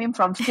screaming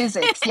from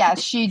physics. Yeah,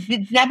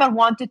 she never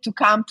wanted to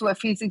come to a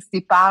physics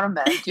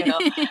department, she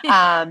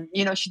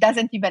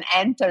doesn't even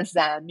enter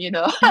them,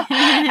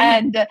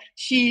 and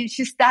she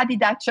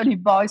studied actually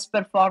voice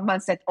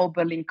performance at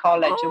Oberlin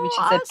College, which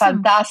is a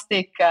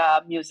fantastic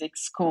music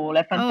school,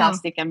 a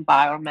fantastic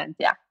environment.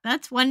 Yeah.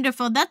 That's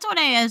wonderful. That's what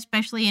I am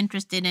especially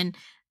interested in,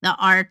 the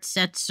arts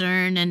at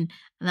CERN. And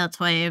that's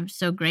why I'm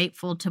so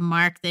grateful to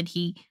Mark that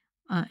he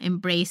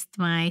embraced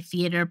my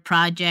theater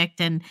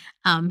project, and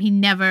he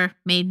never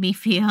made me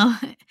feel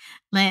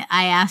like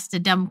I asked a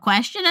dumb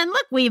question. And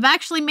look, we've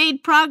actually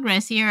made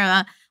progress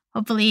here.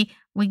 Hopefully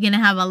we're going to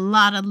have a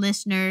lot of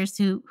listeners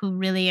who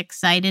really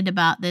excited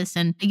about this.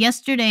 And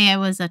yesterday I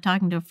was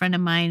talking to a friend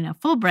of mine, a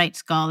Fulbright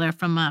scholar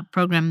from a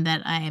program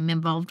that I am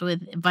involved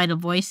with, Vital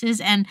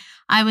Voices. And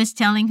I was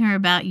telling her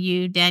about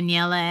you,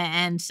 Daniela,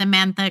 and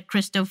Samantha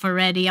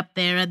Cristoforetti up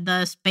there at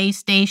the space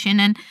station.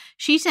 And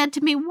she said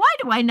to me, why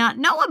do I not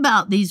know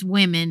about these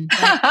women?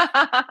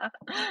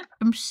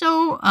 I'm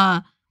so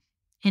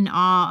in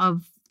awe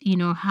of,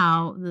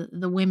 how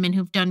the women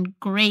who've done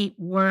great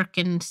work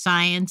in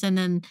science, and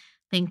then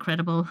the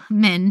incredible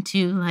men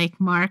too, like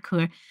Mark, who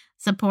are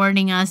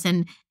supporting us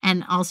and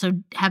also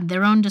have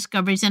their own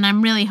discoveries. And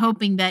I'm really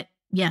hoping that,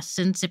 yes,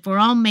 since if we're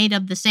all made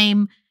of the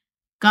same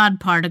God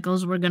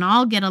particles, we're going to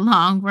all get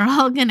along. We're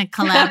all going to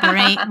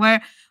collaborate.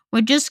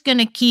 We're just going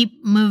to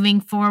keep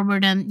moving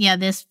forward. And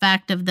this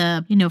fact of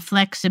the,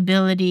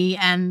 flexibility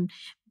and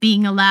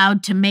being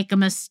allowed to make a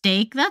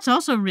mistake, that's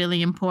also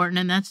really important.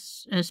 And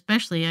that's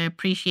especially, I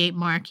appreciate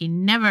Mark. He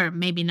never,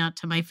 maybe not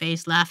to my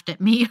face, laughed at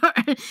me.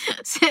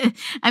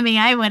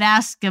 I would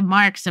ask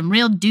Mark some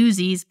real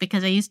doozies,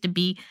 because I used to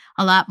be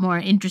a lot more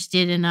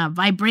interested in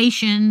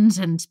vibrations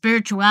and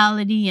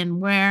spirituality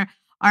and where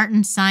art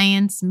and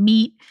science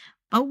meet.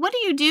 But what do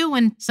you do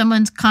when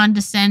someone's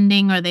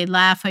condescending, or they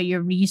laugh at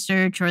your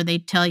research, or they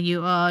tell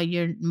you, oh,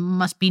 you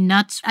must be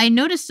nuts? I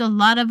noticed a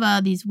lot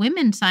of these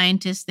women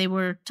scientists, they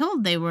were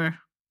told they were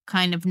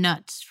kind of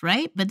nuts,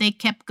 right? But they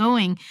kept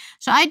going.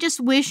 So I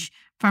just wish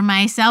for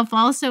myself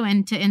also,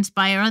 and to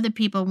inspire other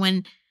people,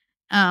 when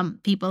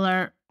people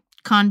are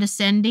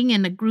condescending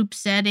in a group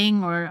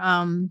setting, or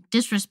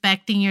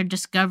disrespecting your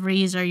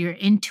discoveries or your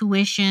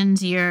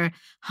intuitions, your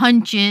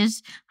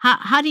hunches,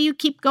 how do you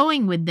keep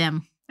going with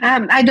them?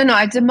 I don't know.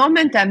 At the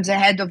moment, I'm the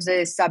head of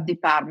the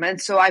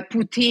sub-department. So I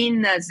put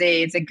in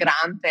the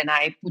grant, and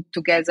I put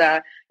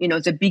together,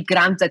 the big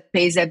grant that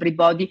pays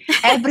everybody.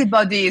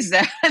 Everybody is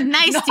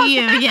nice to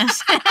you.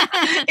 Yes.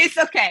 It's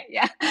okay.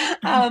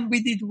 Yeah.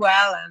 We did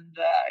well. And,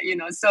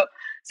 so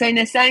in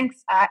a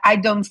sense, I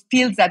don't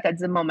feel that at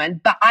the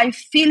moment, but I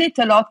feel it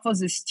a lot for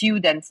the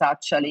students,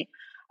 actually.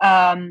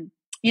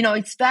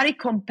 It's very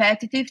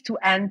competitive to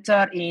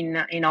enter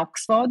in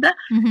Oxford.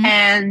 Mm-hmm.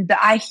 And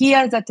I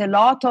hear that a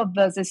lot of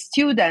the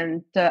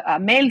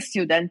male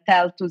students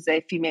tell to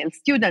the female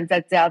students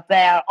that they are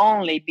there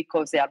only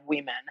because they are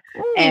women.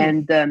 Ooh.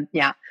 And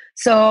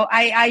so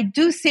I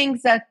do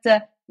think that,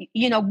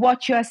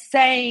 what you're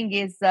saying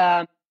is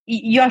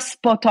you're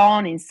spot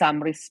on in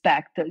some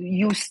respect.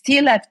 You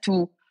still have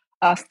to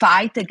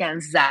fight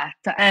against that.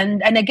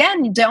 And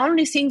again, the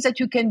only thing that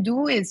you can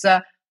do is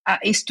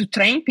to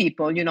train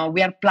people.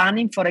 We are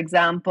planning, for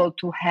example,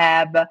 to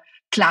have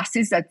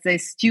classes that the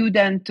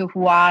students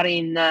who are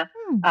in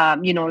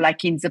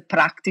like in the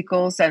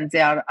practicals, and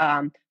they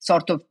are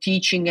sort of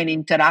teaching and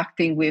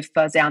interacting with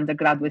the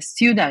undergraduate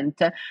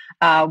student.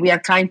 We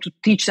are trying to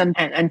teach them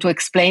and to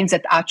explain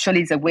that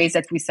actually the ways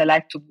that we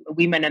select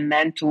women and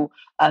men to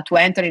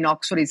enter in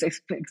Oxford is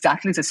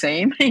exactly the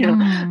same.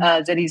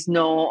 There is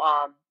no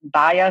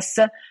bias.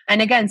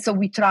 And again, so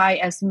we try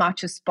as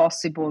much as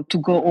possible to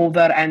go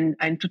over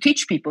and to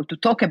teach people, to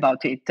talk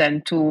about it,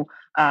 and to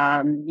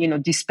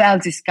dispel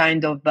this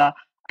kind of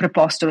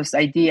preposterous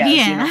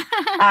ideas.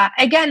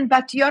 Again,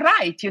 but you're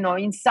right.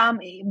 In some,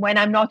 when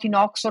I'm not in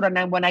Oxford and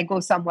then when I go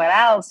somewhere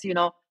else,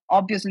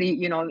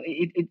 obviously,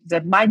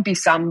 there might be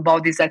some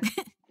bodies that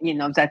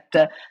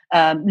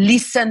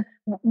listen.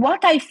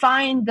 What I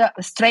find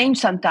strange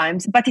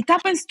sometimes, but it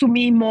happens to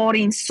me more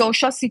in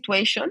social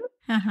situation.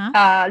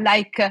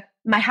 Like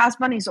my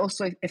husband is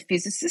also a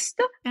physicist,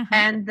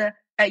 and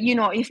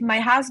if my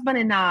husband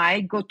and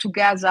I go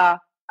together,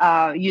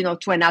 to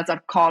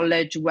another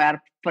college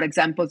where, for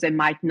example, they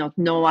might not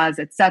know us,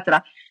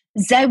 etc.,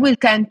 they will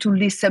tend to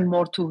listen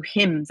more to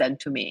him than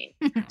to me.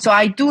 So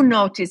I do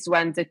notice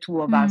when the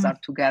two of us are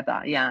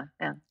together. Yeah.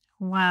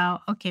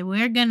 Wow. Okay,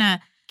 we're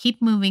gonna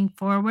keep moving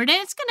forward,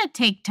 and it's gonna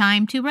take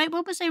time too, right?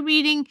 What was I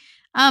reading?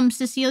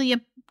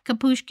 Cecilia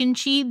Kapushkin,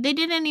 they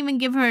didn't even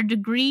give her a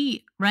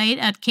degree, right,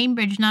 at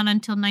Cambridge, not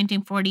until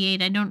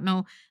 1948. I don't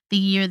know the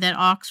year that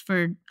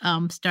Oxford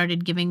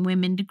started giving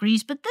women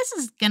degrees, but this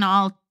is going to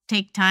all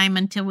take time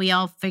until we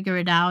all figure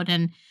it out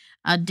and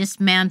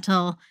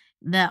dismantle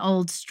the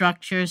old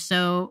structure.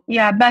 So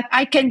yeah, but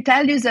I can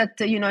tell you that,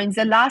 in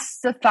the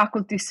last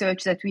faculty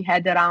search that we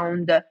had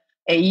around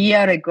a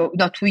year ago,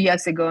 not 2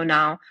 years ago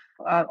now,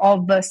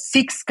 of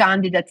 6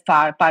 candidates,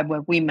 5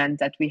 were women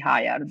that we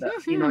hired,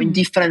 in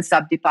different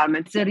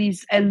sub-departments. There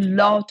is a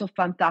lot of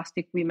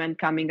fantastic women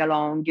coming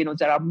along.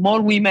 There are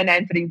more women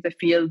entering the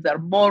field. There are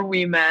more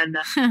women,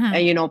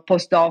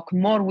 postdoc,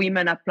 more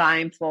women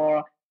applying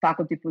for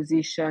faculty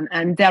position,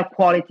 and their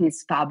quality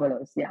is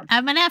fabulous. Yeah,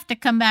 I'm gonna have to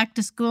come back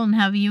to school and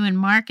have you and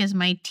Mark as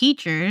my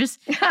teachers,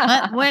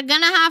 but we're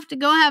gonna have to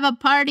go have a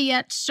party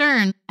at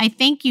CERN. I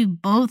thank you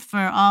both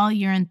for all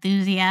your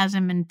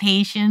enthusiasm and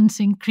patience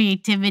and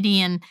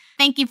creativity, and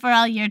thank you for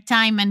all your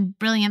time and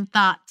brilliant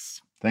thoughts.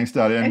 Thanks,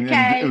 Dahlia. And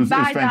it was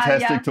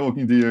fantastic Dahlia.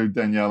 Talking to you,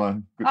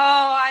 Daniela.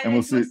 It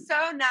was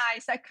so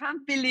nice. I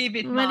can't believe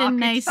it, Mark. What a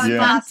nice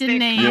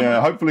spontaneity.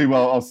 Yeah, hopefully,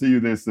 I'll see you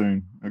there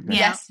soon. Okay. Yeah.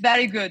 Yes,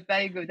 very good,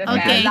 very good.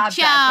 Okay,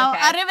 ciao.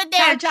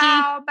 Arrivederci.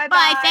 Ciao, bye-bye.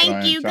 Bye,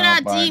 thank you.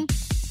 Grazie.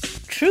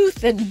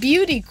 Truth and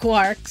beauty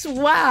quarks.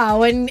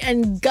 Wow.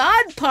 And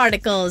God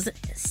particles.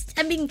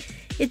 I mean,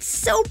 it's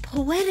so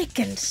poetic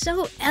and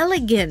so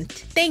elegant.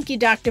 Thank you,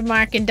 Dr.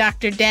 Mark and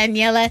Dr.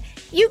 Daniela.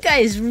 You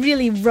guys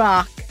really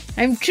rock.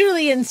 I'm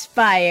truly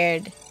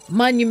inspired.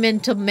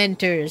 Monumental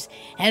mentors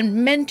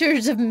and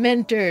mentors of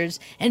mentors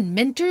and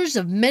mentors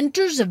of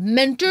mentors of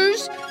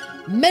mentors.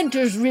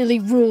 Mentors really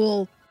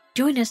rule.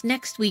 Join us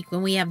next week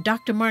when we have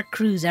Dr. Mark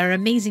Cruz, our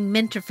amazing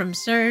mentor from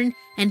CERN,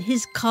 and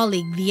his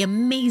colleague, the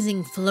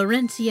amazing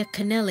Florencia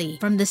Canelli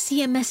from the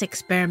CMS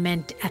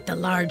experiment at the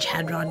Large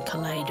Hadron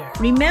Collider.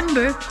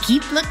 Remember,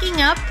 keep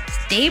looking up,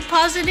 stay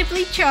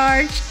positively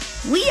charged.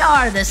 We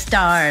are the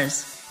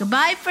stars.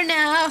 Goodbye for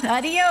now.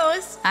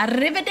 Adios.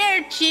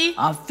 Arrivederci.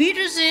 Auf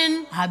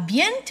Wiedersehen. A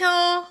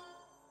biento.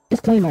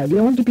 Disclaimer,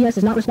 your own GPS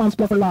is not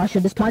responsible for loss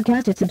should this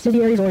podcast, its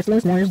subsidiaries, or its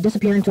listeners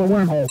disappear into a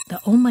wormhole.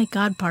 The Oh My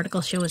God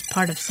Particle Show is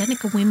part of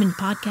Seneca Women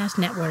Podcast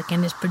Network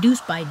and is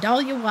produced by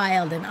Dahlia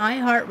Wilde and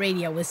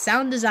iHeartRadio with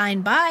sound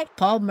design by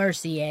Paul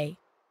Mercier.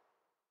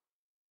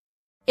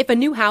 If a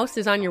new house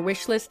is on your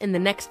wish list in the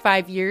next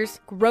 5 years,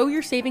 grow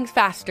your savings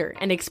faster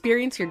and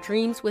experience your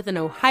dreams with an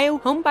Ohio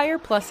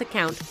Homebuyer Plus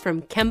account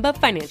from Kemba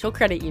Financial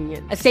Credit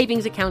Union. A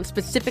savings account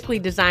specifically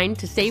designed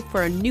to save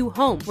for a new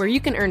home where you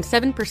can earn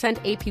 7%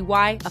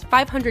 APY,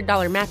 a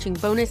 $500 matching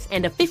bonus,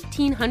 and a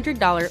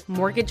 $1,500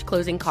 mortgage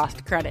closing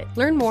cost credit.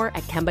 Learn more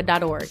at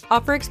Kemba.org.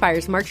 Offer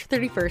expires March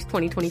 31st,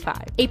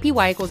 2025.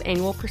 APY equals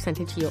annual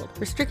percentage yield.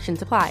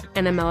 Restrictions apply.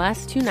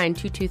 NMLS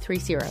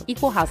 292230.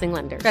 Equal housing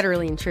lender.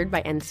 Federally insured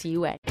by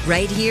NCUA.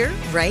 Right here,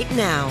 right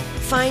now.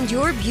 Find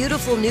your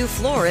beautiful new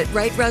floor at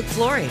Right Rug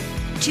Flooring.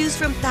 Choose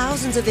from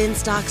thousands of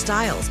in-stock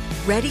styles,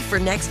 ready for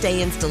next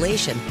day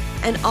installation,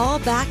 and all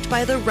backed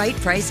by the right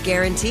price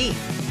guarantee.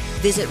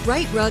 Visit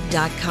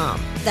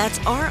rightrug.com. That's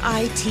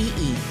RITERUG.com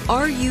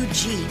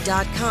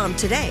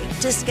today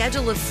to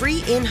schedule a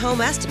free in-home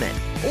estimate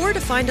or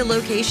to find a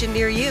location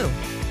near you.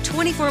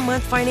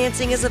 24-month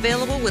financing is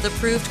available with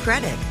approved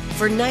credit.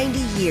 For 90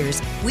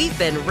 years, we've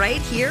been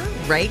right here,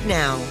 right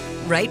now.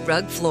 Right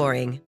Rug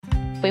Flooring.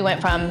 We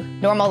went from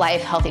normal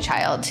life, healthy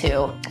child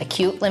to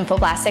acute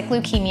lymphoblastic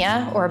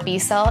leukemia or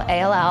B-cell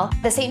ALL.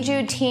 The St.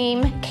 Jude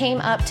team came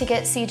up to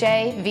get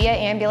CJ via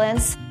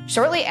ambulance.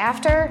 Shortly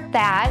after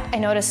that, I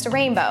noticed a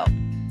rainbow.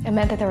 It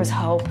meant that there was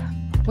hope.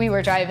 We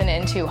were driving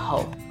into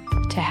hope.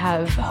 To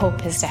have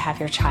hope is to have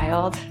your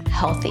child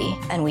healthy,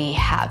 and we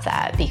have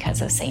that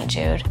because of St.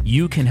 Jude.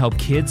 You can help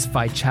kids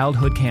fight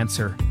childhood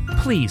cancer.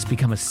 Please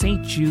become a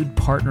St. Jude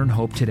Partner in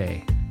Hope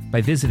today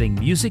by visiting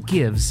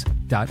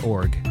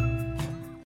musicgives.org.